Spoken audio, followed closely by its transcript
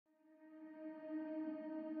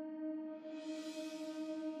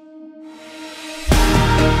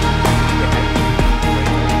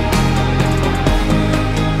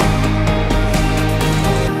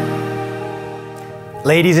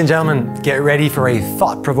Ladies and gentlemen, get ready for a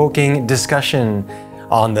thought-provoking discussion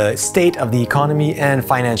on the state of the economy and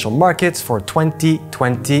financial markets for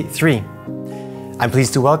 2023. I'm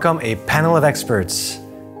pleased to welcome a panel of experts.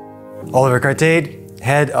 Oliver Cartade,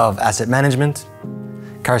 Head of Asset Management,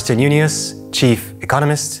 Karsten Junius, Chief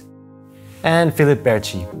Economist, and Philipp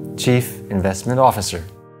Bärtschi, Chief Investment Officer.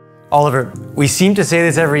 Oliver, we seem to say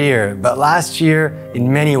this every year, but last year,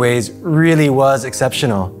 in many ways, really was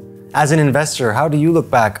exceptional. As an investor, how do you look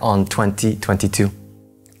back on 2022?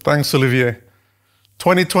 Thanks, Olivier.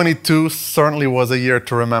 2022 certainly was a year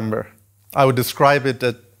to remember. I would describe it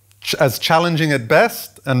as challenging at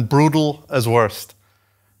best and brutal as worst.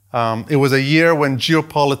 It was a year when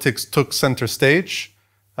geopolitics took center stage,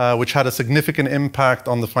 which had a significant impact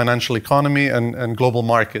on the financial economy and global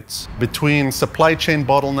markets. Between supply chain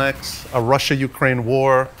bottlenecks, a Russia-Ukraine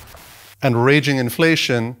war, and raging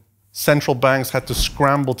inflation, central banks had to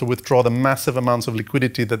scramble to withdraw the massive amounts of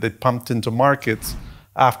liquidity that they pumped into markets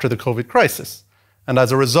after the COVID crisis. And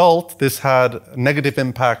as a result, this had a negative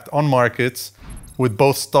impact on markets, with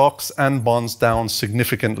both stocks and bonds down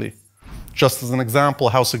significantly. Just as an example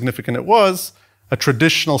how significant it was, a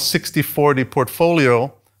traditional 60-40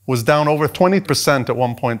 portfolio was down over 20% at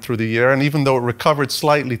one point through the year, and even though it recovered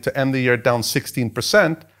slightly to end the year down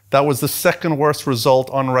 16%, that was the second worst result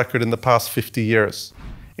on record in the past 50 years.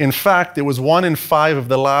 In fact, it was 1 in 5 of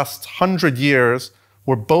the last 100 years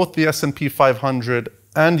where both the S&P 500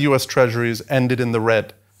 and US Treasuries ended in the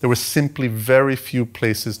red. There were simply very few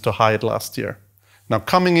places to hide last year. Now,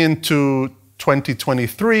 coming into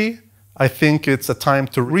 2023, I think it's a time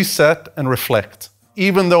to reset and reflect.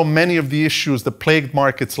 Even though many of the issues that plagued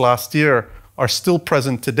markets last year are still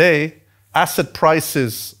present today, asset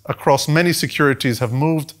prices across many securities have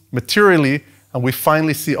moved materially, and we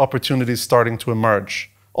finally see opportunities starting to emerge.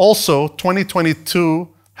 Also, 2022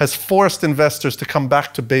 has forced investors to come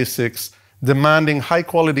back to basics, demanding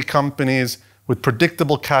high-quality companies with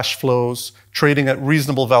predictable cash flows, trading at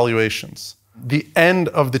reasonable valuations. The end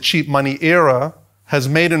of the cheap money era has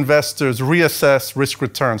made investors reassess risk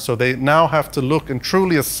return. So they now have to look and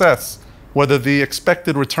truly assess whether the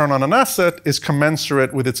expected return on an asset is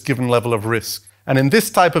commensurate with its given level of risk. And in this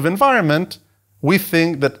type of environment, we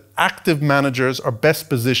think that active managers are best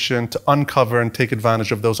positioned to uncover and take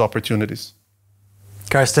advantage of those opportunities.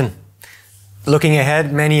 Karsten, looking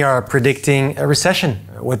ahead, many are predicting a recession.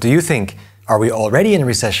 What do you think? Are we already in a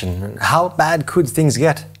recession? How bad could things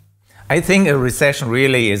get? I think a recession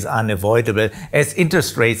really is unavoidable, as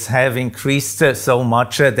interest rates have increased so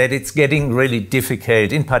much that it's getting really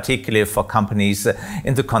difficult, in particular for companies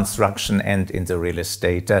in the construction and in the real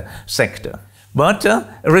estate sector. But a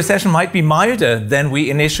recession might be milder than we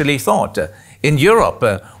initially thought. In Europe,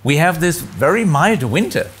 we have this very mild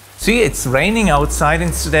winter. See, it's raining outside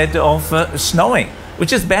instead of snowing,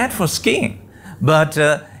 which is bad for skiing. But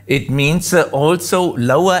it means also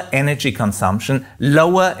lower energy consumption,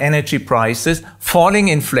 lower energy prices, falling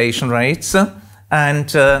inflation rates,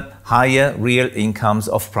 and higher real incomes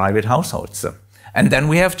of private households. And then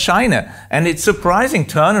we have China and its surprising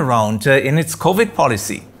turnaround in its COVID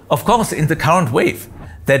policy. Of course, in the current wave,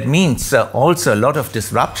 that means also a lot of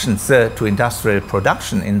disruptions to industrial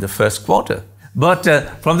production in the first quarter. But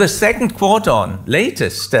from the second quarter on,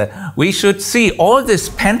 latest, we should see all this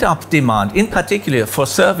pent-up demand, in particular for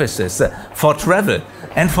services, for travel,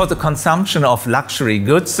 and for the consumption of luxury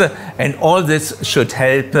goods. And all this should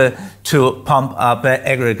help to pump up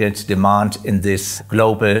aggregate demand in this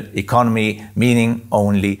global economy, meaning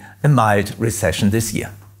only a mild recession this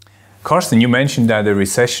year. Karsten, you mentioned that a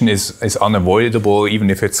recession is unavoidable, even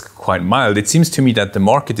if it's quite mild. It seems to me that the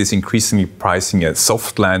market is increasingly pricing a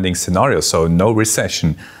soft landing scenario, so no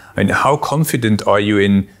recession. And how confident are you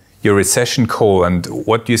in your recession call, and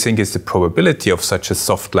what do you think is the probability of such a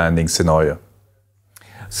soft landing scenario?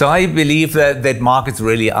 So I believe that markets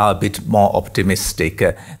really are a bit more optimistic.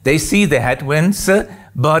 They see the headwinds,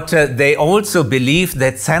 but they also believe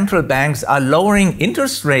that central banks are lowering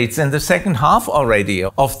interest rates in the second half already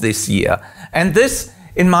of this year. And this,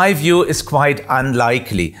 in my view, is quite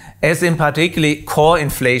unlikely, as in particular core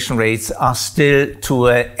inflation rates are still too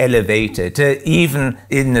elevated, even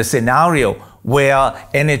in a scenario where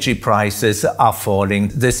energy prices are falling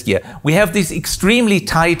this year. We have this extremely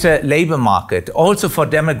tight labor market, also for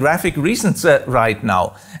demographic reasons right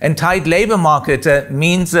now. And tight labor market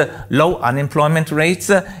means low unemployment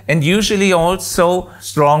rates and usually also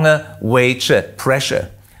stronger wage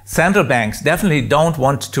pressure. Central banks definitely don't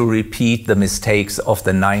want to repeat the mistakes of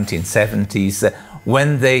the 1970s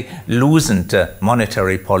when they loosened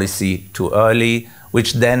monetary policy too early,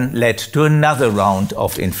 which then led to another round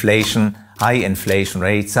of inflation, high inflation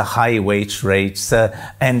rates, high wage rates,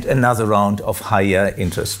 and another round of higher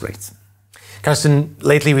interest rates. Karsten,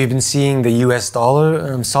 lately we've been seeing the US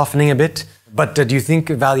dollar softening a bit, but do you think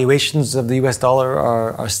valuations of the US dollar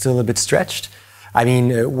are still a bit stretched? I mean,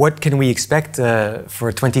 what can we expect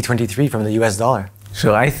for 2023 from the US dollar?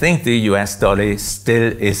 So I think the US dollar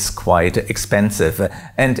still is quite expensive,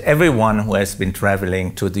 and everyone who has been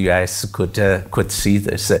traveling to the US could see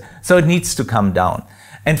this. So it needs to come down.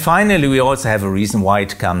 And finally, we also have a reason why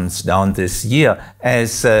it comes down this year,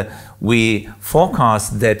 as we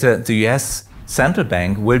forecast that the US Central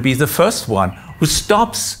Bank will be the first one who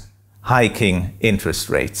stops hiking interest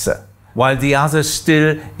rates, while the others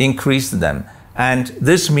still increase them. And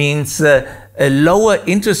this means a lower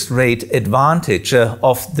interest rate advantage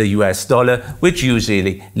of the US dollar, which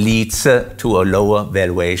usually leads to a lower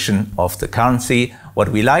valuation of the currency. What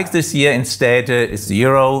we like this year instead is the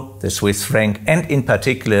euro, the Swiss franc, and in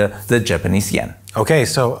particular the Japanese yen. Okay,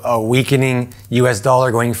 so a weakening US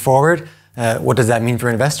dollar going forward. What does that mean for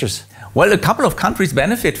investors? Well, a couple of countries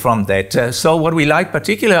benefit from that. So what we like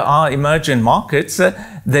particularly are emerging markets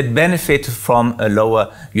that benefit from a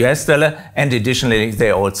lower US dollar, and additionally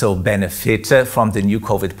they also benefit from the new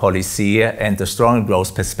COVID policy and the strong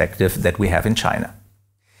growth perspective that we have in China.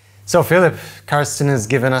 So Philipp, Karsten has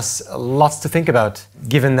given us lots to think about.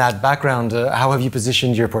 Given that background, how have you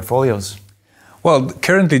positioned your portfolios? Well,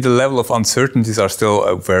 currently the level of uncertainties are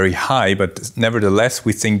still very high, but nevertheless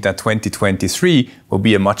we think that 2023 will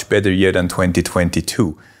be a much better year than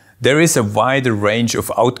 2022. There is a wider range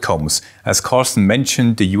of outcomes. As Karsten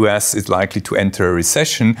mentioned, the US is likely to enter a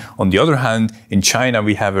recession. On the other hand, in China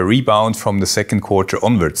we have a rebound from the second quarter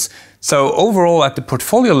onwards. So overall at the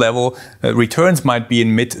portfolio level, returns might be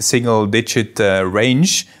in mid-single-digit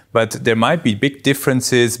range, but there might be big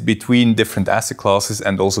differences between different asset classes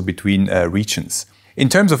and also between regions. In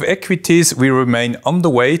terms of equities, we remain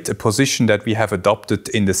underweight, a position that we have adopted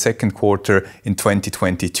in the second quarter in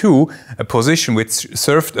 2022, a position which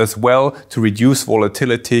served us well to reduce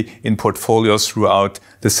volatility in portfolios throughout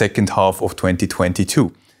the second half of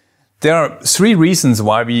 2022. There are three reasons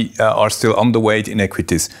why we are still underweight in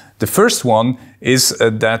equities. The first one is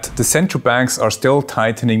that the central banks are still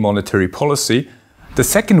tightening monetary policy. The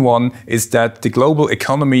second one is that the global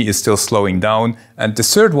economy is still slowing down. And the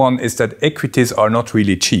third one is that equities are not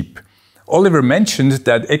really cheap. Oliver mentioned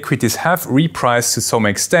that equities have repriced to some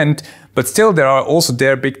extent, but still there are also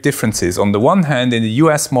big differences. On the one hand, in the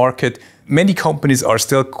US market, many companies are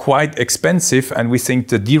still quite expensive and we think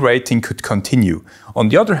the derating could continue. On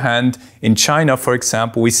the other hand, in China, for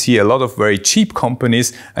example, we see a lot of very cheap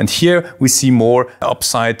companies and here we see more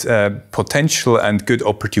upside potential and good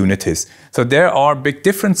opportunities. So there are big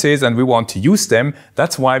differences and we want to use them.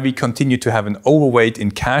 That's why we continue to have an overweight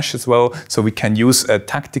in cash as well, so we can use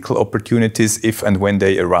tactical opportunities if and when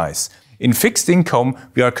they arise. In fixed income,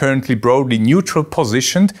 we are currently broadly neutral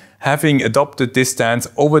positioned, having adopted this stance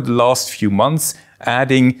over the last few months,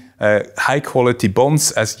 adding high-quality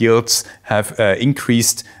bonds as yields have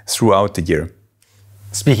increased throughout the year.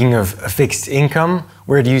 Speaking of fixed income,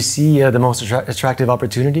 where do you see the most attractive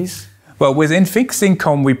opportunities? Well, within fixed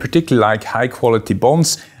income, we particularly like high-quality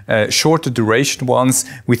bonds, shorter duration ones.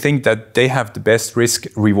 We think that they have the best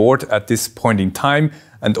risk-reward at this point in time.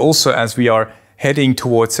 And also, as we are heading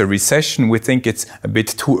towards a recession, we think it's a bit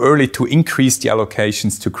too early to increase the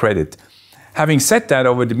allocations to credit. Having said that,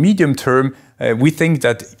 over the medium term, we think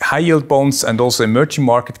that high-yield bonds and also emerging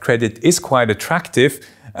market credit is quite attractive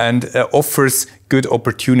and offers good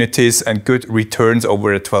opportunities and good returns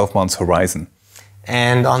over a 12-month horizon.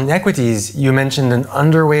 And on equities, you mentioned an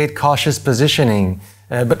underweight, cautious positioning.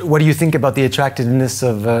 But what do you think about the attractiveness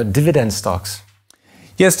of dividend stocks?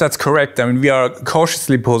 Yes, that's correct. I mean, we are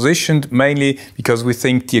cautiously positioned mainly because we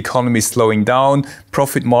think the economy is slowing down,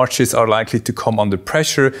 profit margins are likely to come under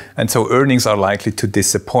pressure, and so earnings are likely to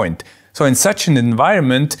disappoint. So in such an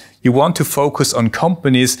environment, you want to focus on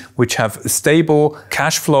companies which have stable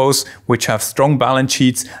cash flows, which have strong balance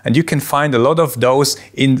sheets, and you can find a lot of those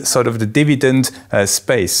in sort of the dividend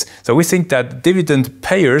space. So we think that dividend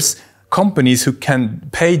payers, companies who can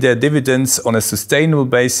pay their dividends on a sustainable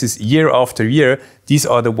basis year after year, these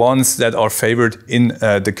are the ones that are favored in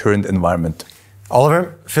the current environment.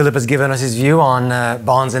 Oliver, Philipp has given us his view on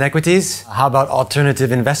bonds and equities. How about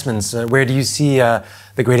alternative investments? Where do you see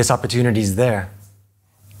the greatest opportunities there?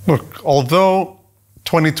 Look, although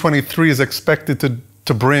 2023 is expected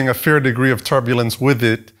to bring a fair degree of turbulence with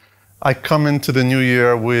it, I come into the new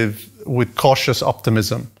year with cautious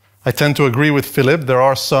optimism. I tend to agree with Philipp. There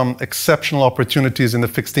are some exceptional opportunities in the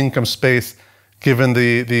fixed income space given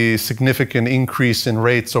the significant increase in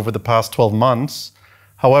rates over the past 12 months.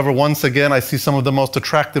 However, once again, I see some of the most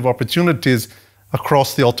attractive opportunities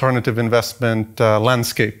across the alternative investment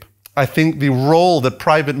landscape. I think the role that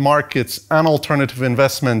private markets and alternative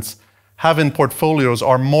investments have in portfolios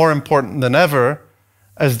are more important than ever,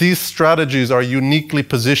 as these strategies are uniquely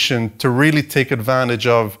positioned to really take advantage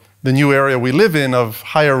of the new area we live in of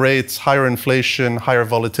higher rates, higher inflation, higher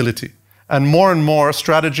volatility. And more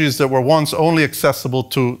strategies that were once only accessible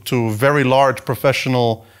to very large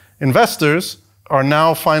professional investors are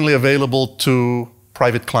now finally available to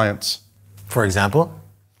private clients. For example?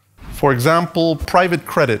 For example, private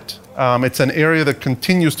credit. It's an area that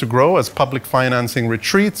continues to grow as public financing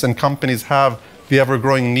retreats and companies have the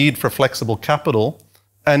ever-growing need for flexible capital.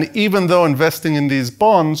 And even though investing in these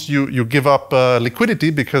bonds, you give up liquidity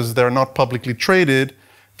because they're not publicly traded,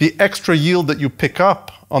 the extra yield that you pick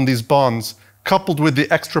up on these bonds, coupled with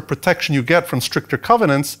the extra protection you get from stricter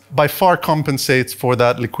covenants, by far compensates for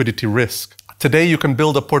that liquidity risk. Today, you can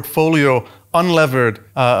build a portfolio unlevered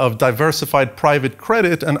of diversified private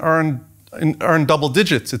credit and earn double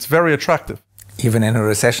digits. It's very attractive. Even in a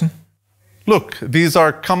recession? Look, these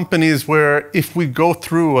are companies where if we go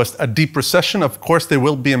through a deep recession, of course they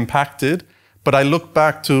will be impacted. But I look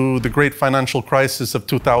back to the great financial crisis of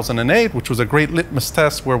 2008, which was a great litmus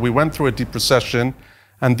test where we went through a deep recession.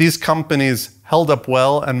 And these companies held up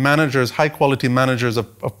well, and managers, high-quality managers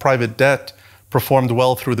of private debt, performed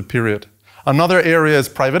well through the period. Another area is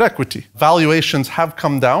private equity. Valuations have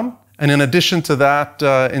come down. And in addition to that,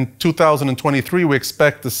 in 2023, we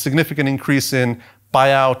expect a significant increase in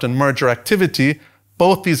buyout and merger activity.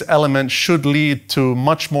 Both these elements should lead to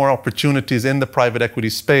much more opportunities in the private equity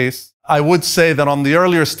space. I would say that on the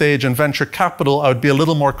earlier stage in venture capital, I would be a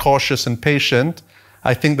little more cautious and patient.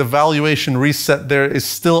 I think the valuation reset there is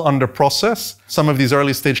still under process. Some of these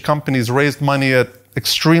early stage companies raised money at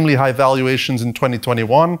extremely high valuations in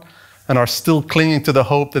 2021 and are still clinging to the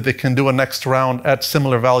hope that they can do a next round at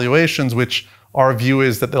similar valuations, which our view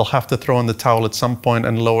is that they'll have to throw in the towel at some point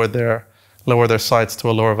and lower their sights to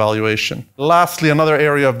a lower valuation. Lastly, another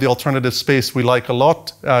area of the alternative space we like a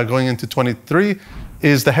lot going into 23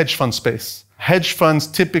 is the hedge fund space. Hedge funds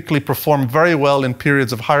typically perform very well in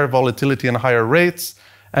periods of higher volatility and higher rates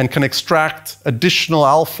and can extract additional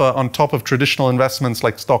alpha on top of traditional investments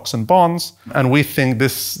like stocks and bonds. And we think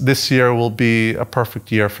this year will be a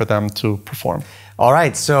perfect year for them to perform. All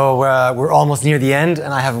right, so we're almost near the end,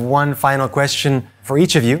 and I have one final question for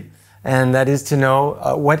each of you, and that is to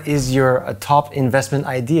know what is your top investment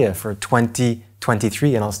idea for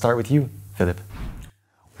 2023? And I'll start with you, Philipp.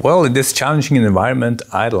 Well, in this challenging environment,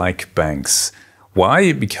 I like banks.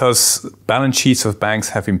 Why? Because balance sheets of banks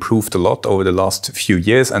have improved a lot over the last few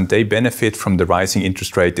years and they benefit from the rising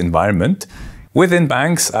interest rate environment. Within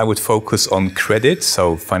banks, I would focus on credit,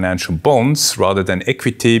 so financial bonds, rather than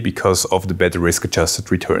equity because of the better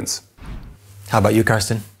risk-adjusted returns. How about you,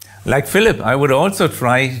 Karsten? Like Philipp, I would also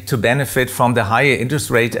try to benefit from the higher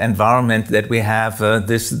interest rate environment that we have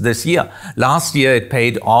this year. Last year, it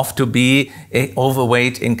paid off to be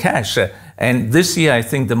overweight in cash. And this year, I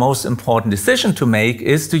think the most important decision to make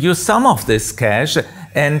is to use some of this cash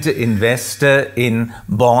and invest in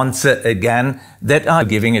bonds again that are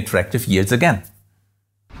giving attractive yields again.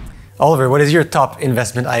 Oliver, what is your top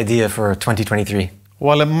investment idea for 2023?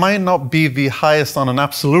 While it might not be the highest on an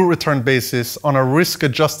absolute return basis, on a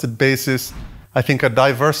risk-adjusted basis, I think a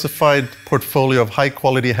diversified portfolio of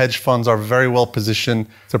high-quality hedge funds are very well positioned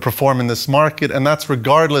to perform in this market. And that's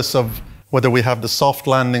regardless of whether we have the soft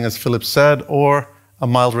landing, as Philipp said, or a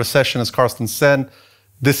mild recession, as Karsten said.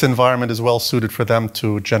 This environment is well suited for them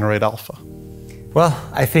to generate alpha. Well,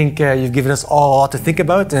 I think you've given us all a lot to think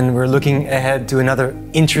about, and we're looking ahead to another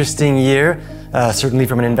interesting year, certainly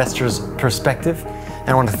from an investor's perspective. And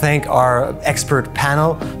I want to thank our expert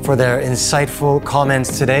panel for their insightful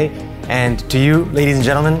comments today. And to you, ladies and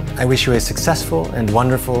gentlemen, I wish you a successful and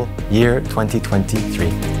wonderful year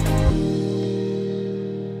 2023.